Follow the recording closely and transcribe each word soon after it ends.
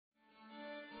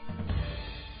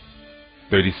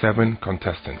37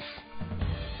 contestants.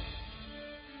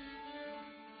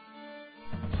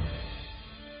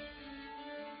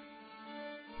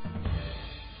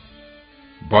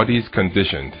 Bodies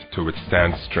conditioned to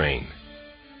withstand strain.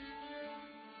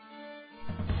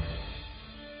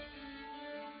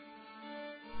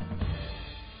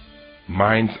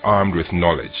 Minds armed with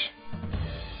knowledge.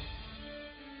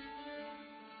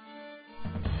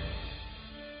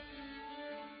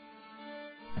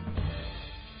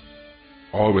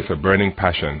 All with a burning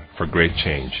passion for great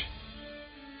change.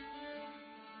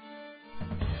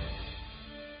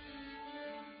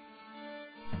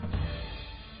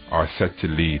 Are set to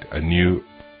lead a new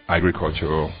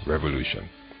agricultural revolution.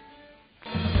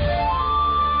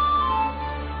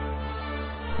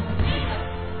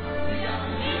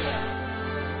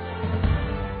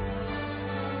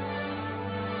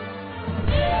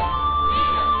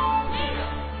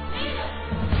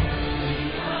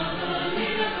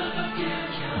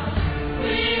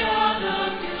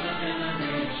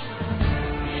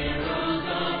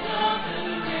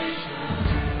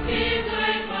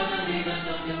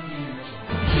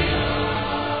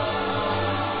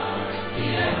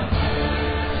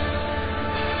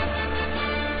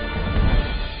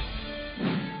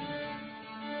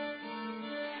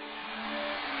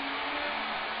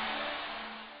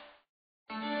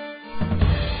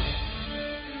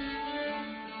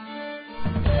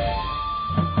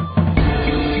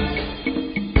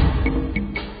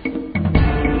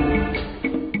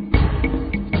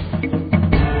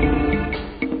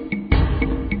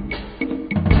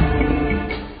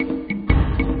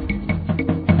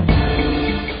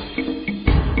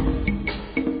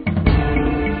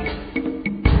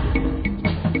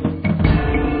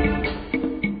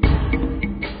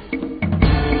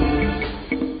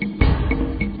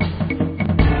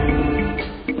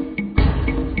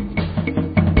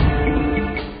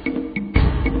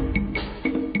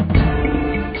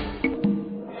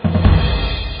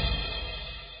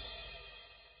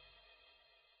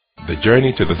 The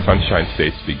journey to the Sunshine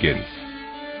States begins,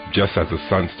 just as the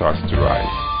sun starts to rise.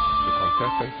 The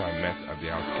contestants are met at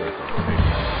the outskirts of the state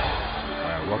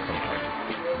by a welcome party,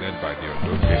 led by the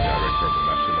Ondo State Director of the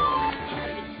National Orientation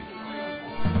Agency.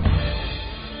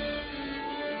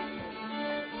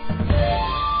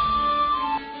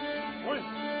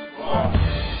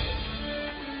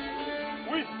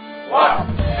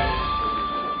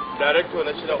 Director of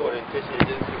National Orientation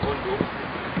Agency, Ondo,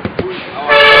 who is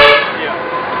our here.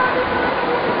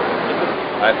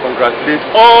 I congratulate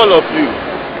all of you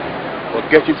for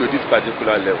getting to this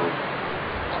particular level.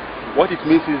 What it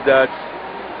means is that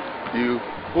the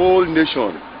whole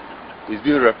nation is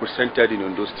being represented in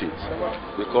Ondo State,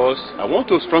 because I want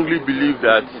to strongly believe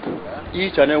that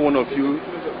each and every one of you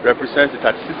represents the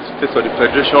 36 states of the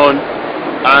Federation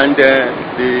and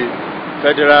the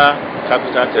Federal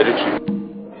Capital Territory.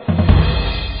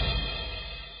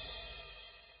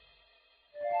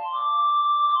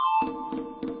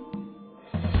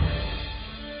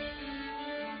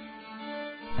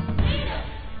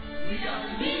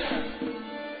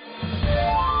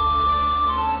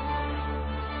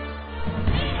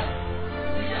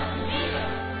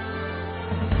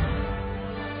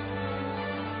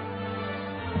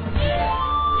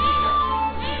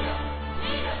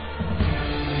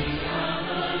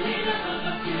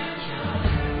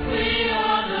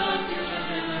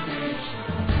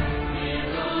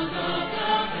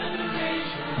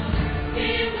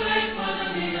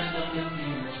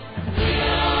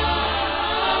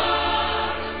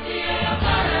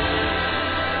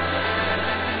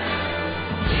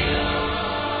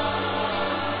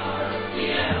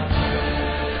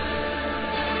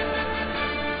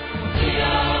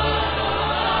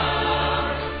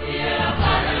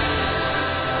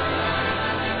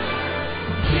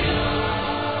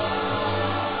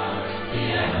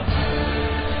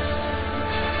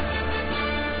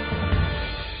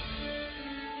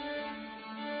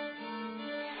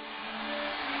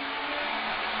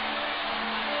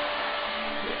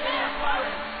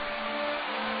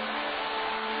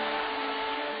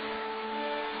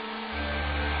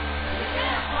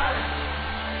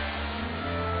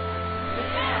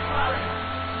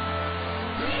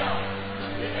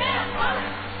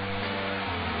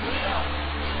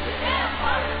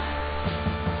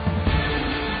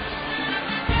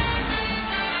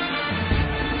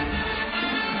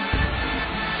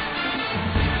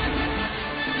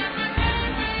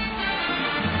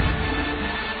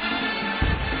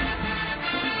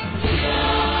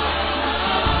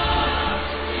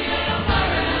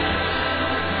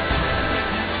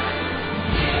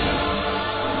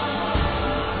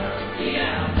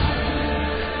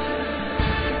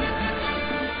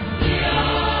 Yeah.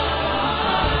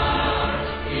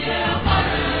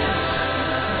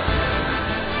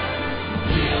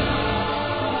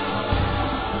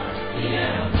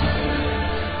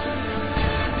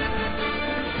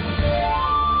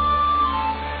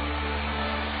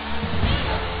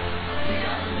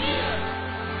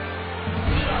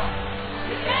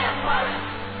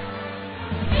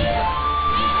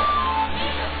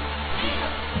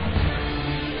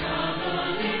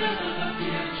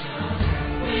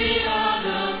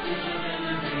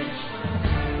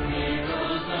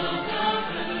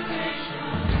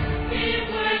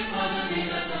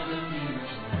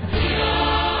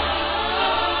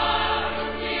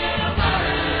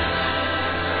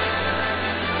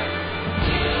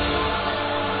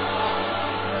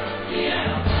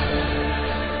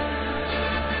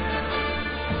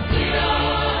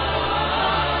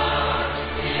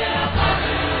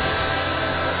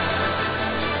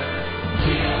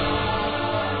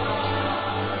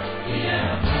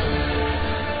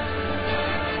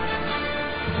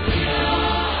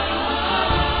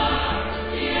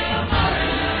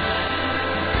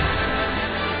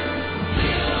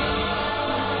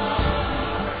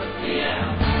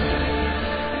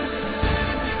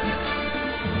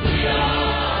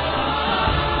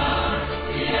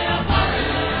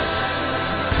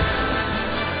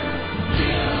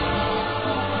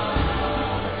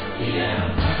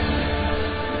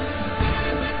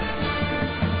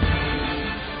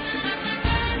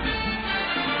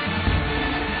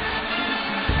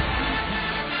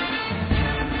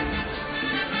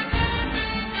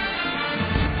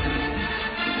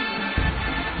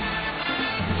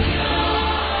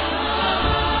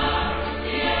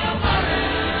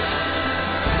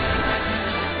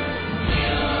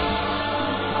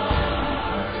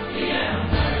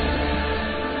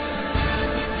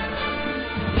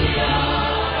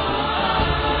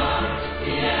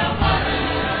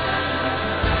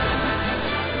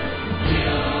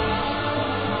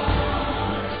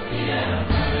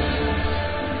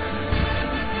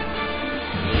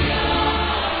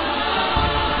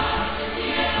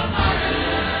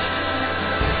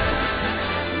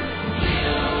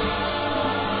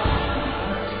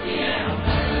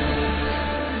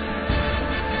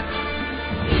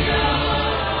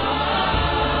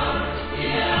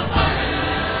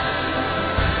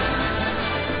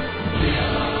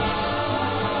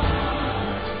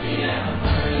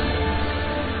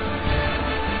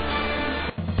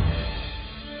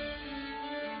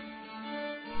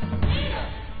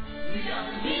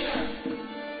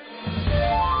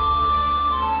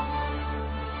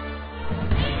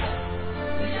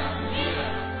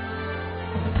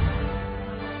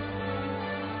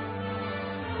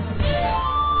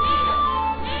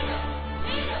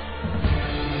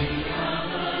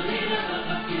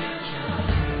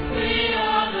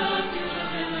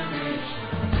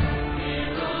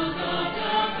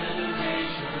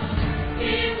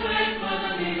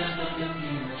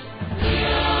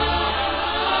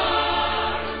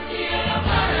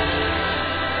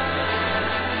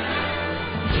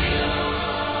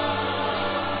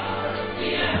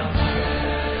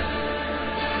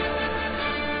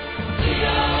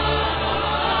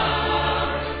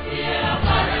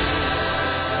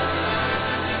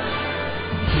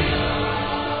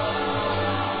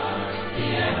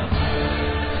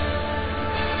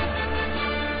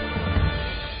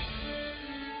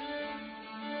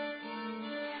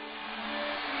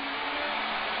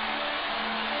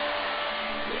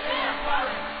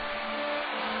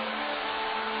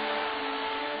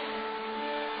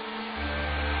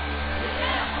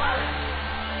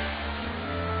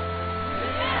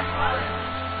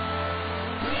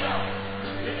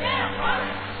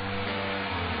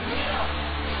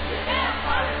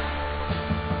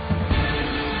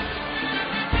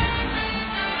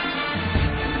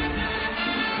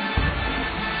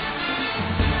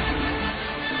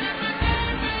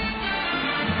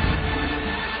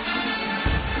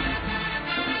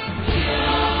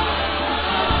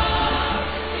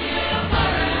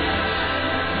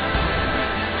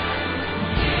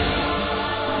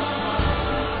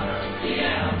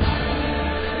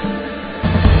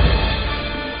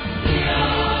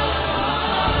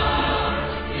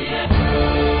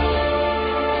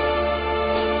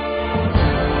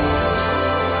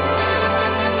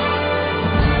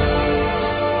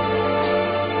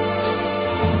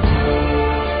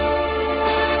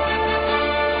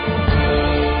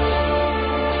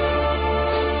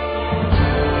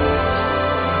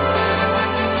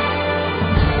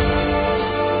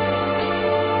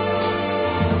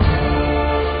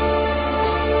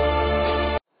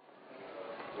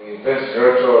 Best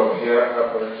Director of Heir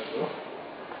Apparent TV.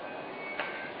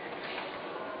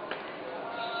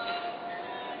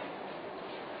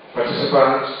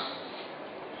 Participants,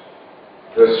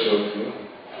 best show too.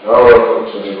 Now welcome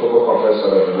to the Cocoa Conference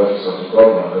of the Office of the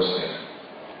Governor of the State.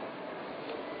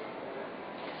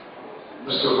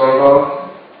 Mr. Governor,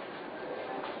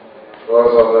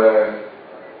 because of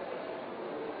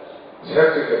it's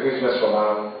hectic business for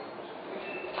now,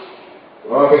 we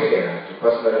won't be here to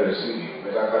personally receive you,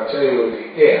 but I can tell you the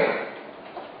air,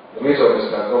 the meeting of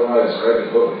Mr. Governor is already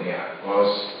over here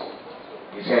because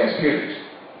he's here in spirit.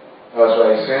 That's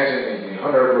why he sent in the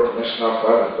Honorable Commissioner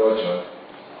for Agriculture,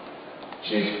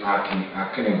 Chief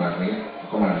Akinibagwe, to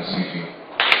come and receive you.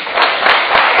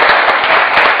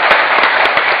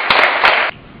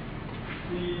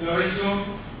 The narration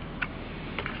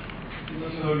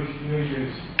National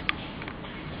Agency.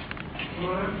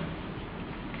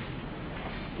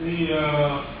 The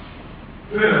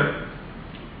prayer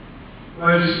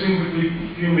by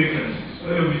distinguished filmmakers,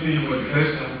 everything for the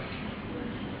first time.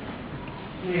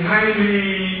 The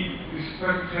highly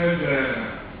respected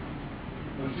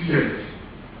constituents,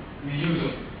 the youth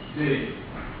of today,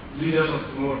 leaders of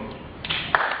tomorrow.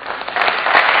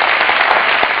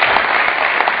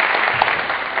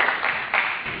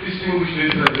 Distinguished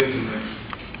ladies and gentlemen,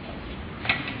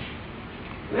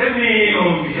 let me,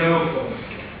 on behalf of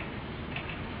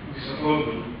Mr.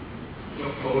 Honorable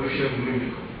Dr. Olusegun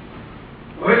Mimiko,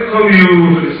 welcome you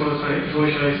to the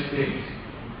Sunshine State,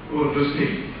 Ondo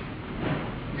State,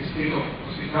 the state of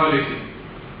hospitality,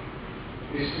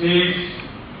 the state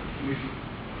with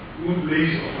good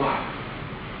place of life.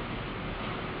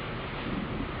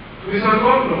 Mr.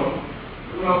 Governor,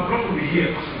 we have brought to be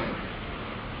here personally,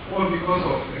 all because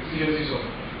of exigencies of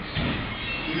office.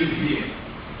 He will be here,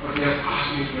 but he has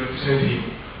asked me to represent him.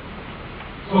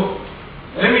 So,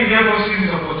 let me therefore seize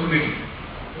this opportunity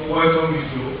to welcome you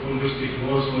to Ondo State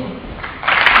once more.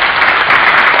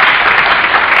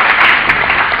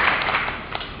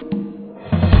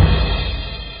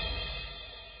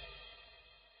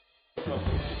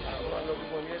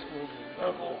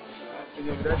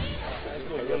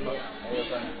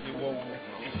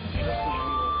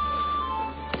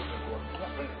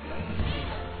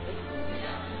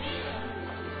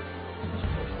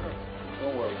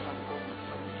 Don't worry.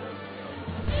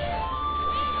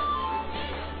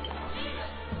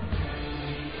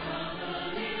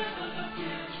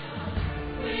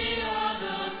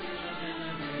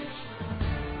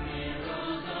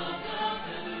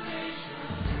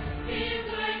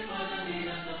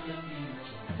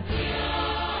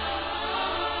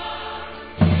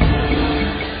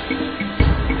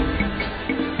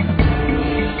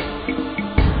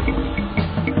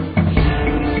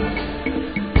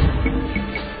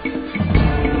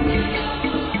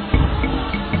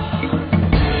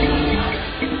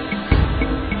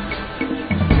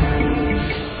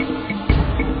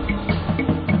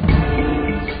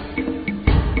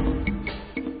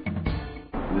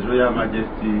 His Royal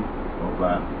Majesty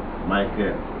Ọba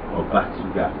Michael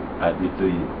Ọbátúngà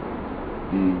Adétóyè,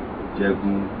 the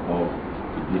Jẹ́gun of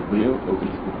Ìdìpé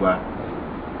Òkìtìpupa,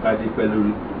 kádépẹ́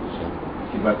lórí,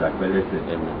 kí bàtà pẹ́ lẹ́sẹ̀,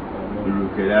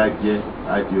 ìrùkẹ̀rẹ̀ ajẹ́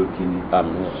adé òkìní.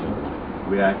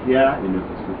 We are here in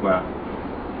Òkìtìpupa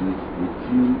with a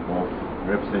team of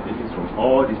representatives from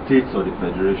all the states of the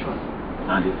Federation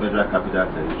and the Federal Capital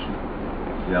Territory.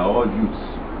 They are all youths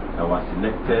that were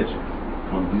selected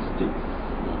from these states.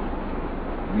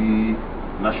 The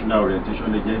National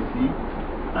Orientation Agency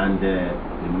and the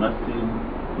Nursing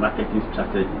Marketing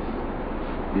Strategies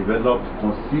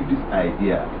conceived this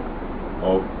idea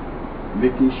of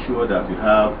making sure that we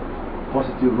have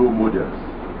positive role models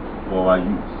for our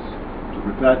youths to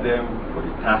prepare them for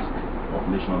the task of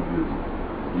nation building.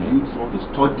 The youths want to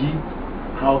study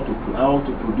how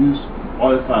to produce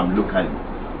oil farm locally,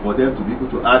 for them to be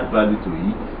able to add value to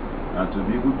it and to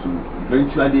be able to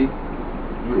eventually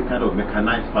do a kind of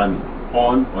mechanized farming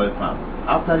on oil farm.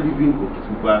 After leaving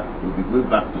Okitipupa, we'll be going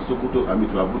back to Sokoto,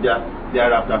 to Abuja,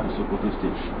 thereafter to Sokoto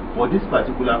State. For this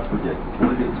particular project,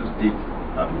 only 2 states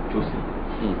have been chosen,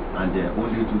 and there are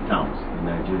only 2 towns in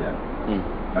Nigeria.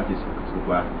 That is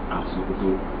Okitipupa and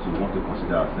Sokoto, so we want to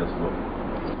consider ourselves lucky.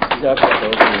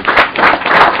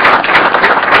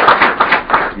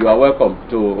 You are welcome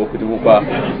to Okitipupa.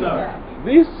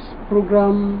 This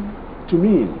program, to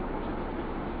me,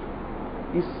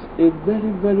 is a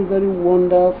very, very, very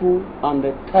wonderful and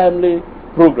a timely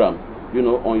program,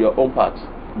 on your own part.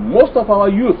 Most of our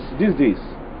youths these days,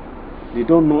 they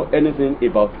don't know anything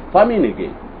about farming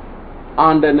again.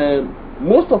 And then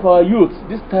most of our youths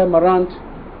this time around,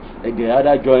 they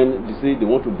either join, they say they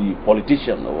want to be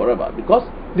politician or whatever, because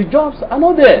the jobs are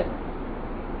not there.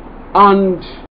 And